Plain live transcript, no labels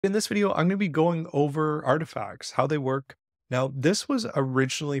In this video, I'm going to be going over artifacts, how they work. Now, this was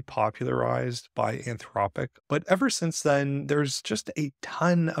originally popularized by Anthropic, but ever since then, there's just a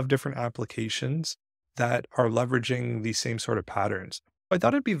ton of different applications that are leveraging these same sort of patterns. I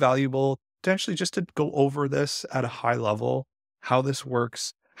thought it'd be valuable potentially just to go over this at a high level, how this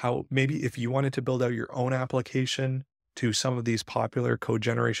works, how maybe if you wanted to build out your own application to some of these popular code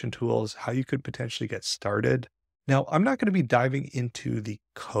generation tools, how you could potentially get started. Now, I'm not going to be diving into the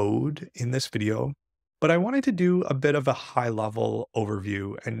code in this video, but I wanted to do a bit of a high level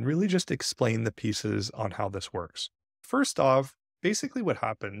overview and really just explain the pieces on how this works. First off, basically what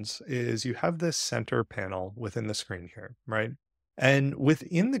happens is you have this center panel within the screen here, right? And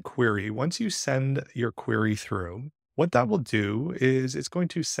within the query, once you send your query through, what that will do is it's going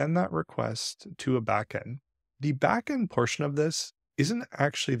to send that request to a backend. The backend portion of this isn't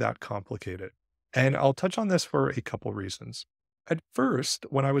actually that complicated. And I'll touch on this for a couple reasons. At first,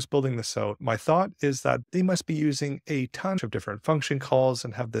 when I was building this out, my thought is that they must be using a ton of different function calls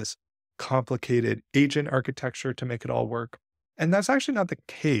and have this complicated agent architecture to make it all work. And that's actually not the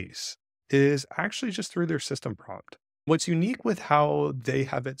case. It is actually just through their system prompt. What's unique with how they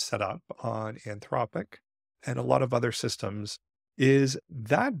have it set up on Anthropic and a lot of other systems is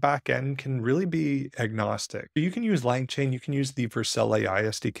that backend can really be agnostic. You can use LangChain, you can use the Vercel AI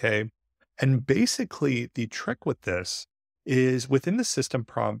SDK, and basically, the trick with this is within the system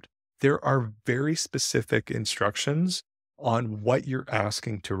prompt, there are very specific instructions on what you're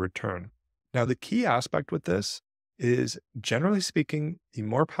asking to return. Now, the key aspect with this is generally speaking, the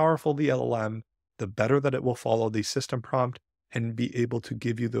more powerful the LLM, the better that it will follow the system prompt and be able to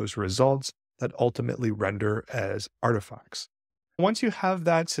give you those results that ultimately render as artifacts. Once you have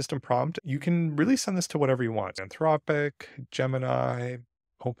that system prompt, you can really send this to whatever you want. Anthropic, Gemini,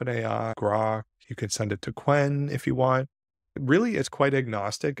 OpenAI, Grok. You could send it to Quen if you want. Really, it's quite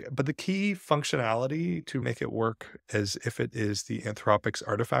agnostic, but the key functionality to make it work as if it is the Anthropic's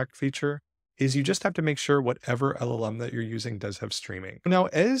artifact feature is you just have to make sure whatever LLM that you're using does have streaming. Now,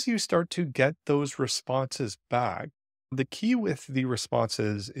 as you start to get those responses back, the key with the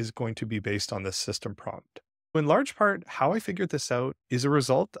responses is going to be based on the system prompt. In large part, how I figured this out is a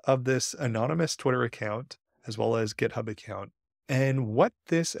result of this anonymous Twitter account as well as GitHub account. And what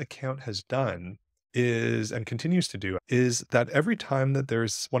this account has done is, and continues to do, is that every time that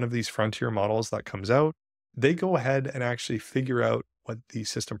there's one of these frontier models that comes out, they go ahead and actually figure out what the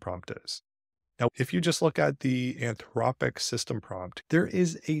system prompt is. Now, if you just look at the Anthropic system prompt, there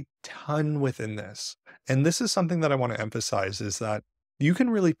is a ton within this. And this is something that I want to emphasize is that you can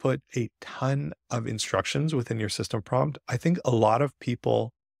really put a ton of instructions within your system prompt. I think a lot of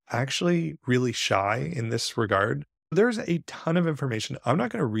people actually really shy in this regard. There's a ton of information. I'm not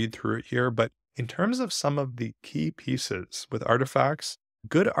going to read through it here, but in terms of some of the key pieces with artifacts,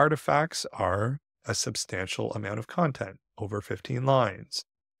 good artifacts are a substantial amount of content, over 15 lines,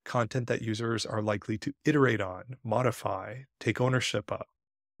 content that users are likely to iterate on, modify, take ownership of.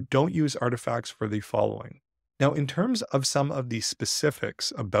 Don't use artifacts for the following. Now, in terms of some of the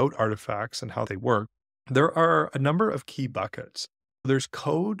specifics about artifacts and how they work, there are a number of key buckets. There's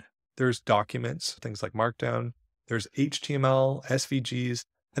code, there's documents, things like Markdown, there's HTML, SVGs,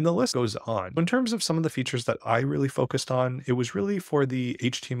 and the list goes on. In terms of some of the features that I really focused on, it was really for the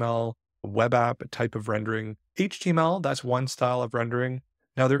HTML web app type of rendering. HTML, that's one style of rendering.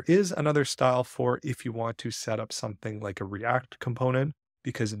 Now, there is another style for if you want to set up something like a React component,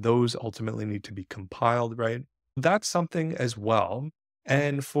 because those ultimately need to be compiled, right? That's something as well.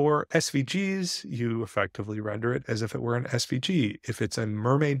 And for SVGs, you effectively render it as if it were an SVG. If it's a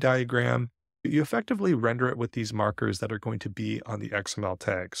mermaid diagram, you effectively render it with these markers that are going to be on the XML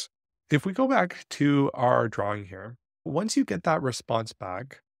tags. If we go back to our drawing here, once you get that response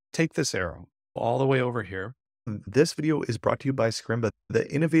back, take this arrow all the way over here. This video is brought to you by Scrimba,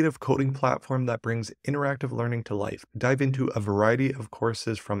 the innovative coding platform that brings interactive learning to life. Dive into a variety of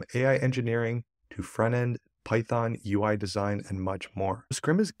courses from AI engineering to front-end, Python, UI design, and much more.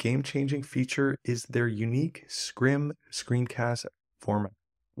 Scrimba's game-changing feature is their unique Scrim screencast format,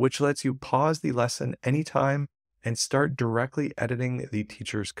 which lets you pause the lesson anytime and start directly editing the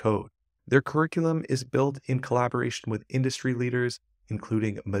teacher's code. Their curriculum is built in collaboration with industry leaders,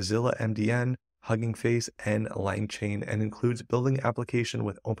 including Mozilla MDN, Hugging Face, and LangChain, and includes building application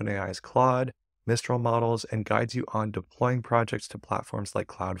with OpenAI's Claude, Mistral models, and guides you on deploying projects to platforms like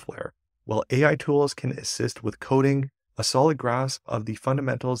Cloudflare. While AI tools can assist with coding, a solid grasp of the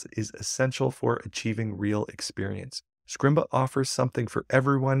fundamentals is essential for achieving real experience. Scrimba offers something for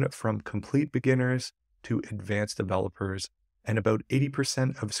everyone from complete beginners to advanced developers, and about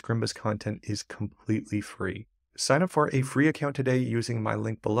 80% of Scrimba's content is completely free. Sign up for a free account today using my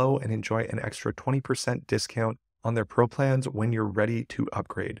link below and enjoy an extra 20% discount on their pro plans when you're ready to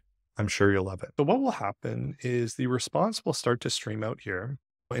upgrade. I'm sure you'll love it. So what will happen is the response will start to stream out here,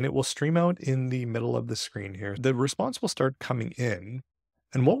 and it will stream out in the middle of the screen here. The response will start coming in,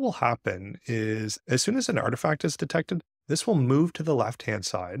 and what will happen is as soon as an artifact is detected, this will move to the left-hand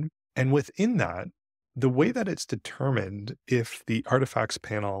side. And within that, the way that it's determined if the artifacts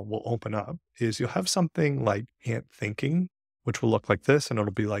panel will open up is you'll have something like ant thinking, which will look like this, and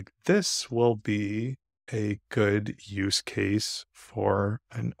it'll be like, this will be a good use case for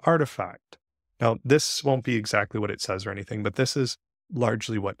an artifact. Now, this won't be exactly what it says or anything, but this is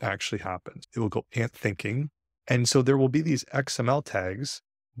largely what actually happens. It will go ant thinking. And so there will be these XML tags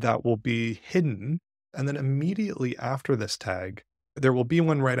that will be hidden. And then immediately after this tag, there will be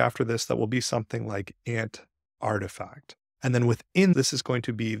one right after this that will be something like ant artifact. And then within this is going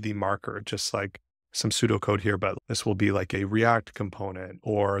to be the marker, just like some pseudocode here, but this will be like a React component,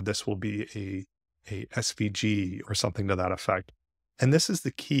 or this will be a SVG or something to that effect. And this is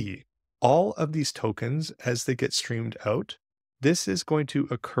the key. All of these tokens, as they get streamed out, this is going to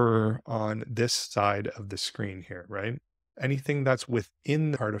occur on this side of the screen here, right? Anything that's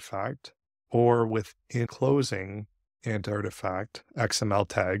within the artifact or within closing ant artifact XML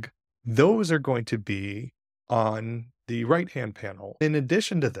tag, those are going to be on the right-hand panel. In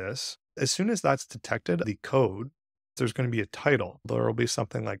addition to this, as soon as that's detected, the code, there's going to be a title. There will be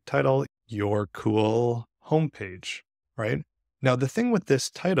something like title, your cool homepage, right? Now, the thing with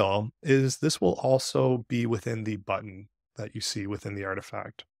this title is this will also be within the button that you see within the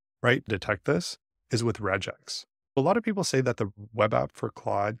artifact, right? Detect this is with regex. A lot of people say that the web app for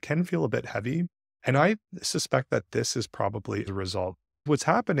Claude can feel a bit heavy, and I suspect that this is probably the result. What's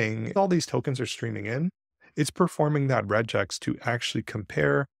happening, all these tokens are streaming in, it's performing that regex to actually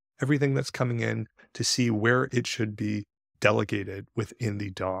compare everything that's coming in to see where it should be delegated within the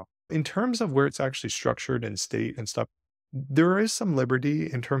DOM. In terms of where it's actually structured and state and stuff, there is some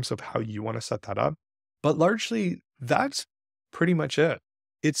liberty in terms of how you want to set that up, but largely that's pretty much it.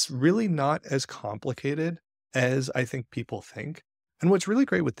 It's really not as complicated as I think people think. And what's really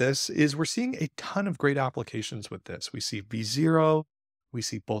great with this is we're seeing a ton of great applications with this. We see V0, we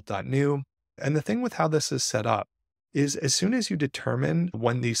see bolt.new. And the thing with how this is set up is as soon as you determine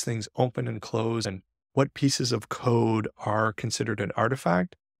when these things open and close and what pieces of code are considered an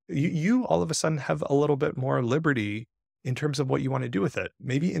artifact, you all of a sudden have a little bit more liberty in terms of what you want to do with it.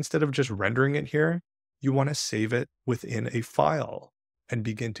 Maybe instead of just rendering it here, you want to save it within a file and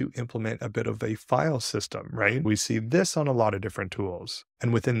begin to implement a bit of a file system, right? We see this on a lot of different tools.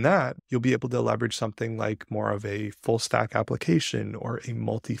 And within that, you'll be able to leverage something like more of a full stack application or a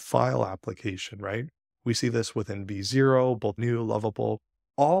multi-file application, right? We see this within V0, both new, lovable.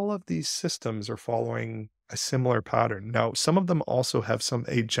 All of these systems are following a similar pattern. Now, some of them also have some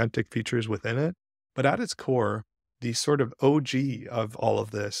agentic features within it, but at its core, the sort of OG of all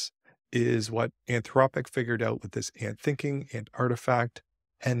of this is what Anthropic figured out with this ant thinking and artifact,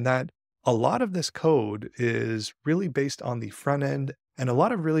 and that a lot of this code is really based on the front end and a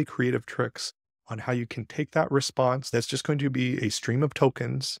lot of really creative tricks on how you can take that response that's just going to be a stream of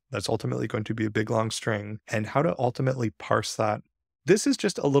tokens that's ultimately going to be a big long string, and how to ultimately parse that. This is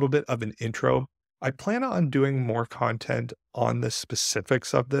just a little bit of an intro. I plan on doing more content on the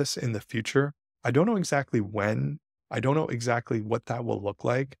specifics of this in the future. I don't know exactly when. I don't know exactly what that will look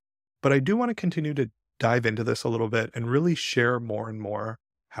like. But I do want to continue to dive into this a little bit and really share more and more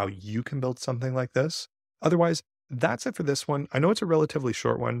how you can build something like this. Otherwise, that's it for this one. I know it's a relatively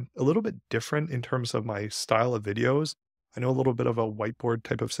short one, a little bit different in terms of my style of videos. I know a little bit of a whiteboard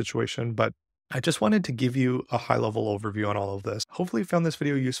type of situation, but I just wanted to give you a high-level overview on all of this. Hopefully you found this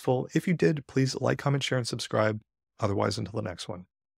video useful. If you did, please like, comment, share, and subscribe. Otherwise, until the next one.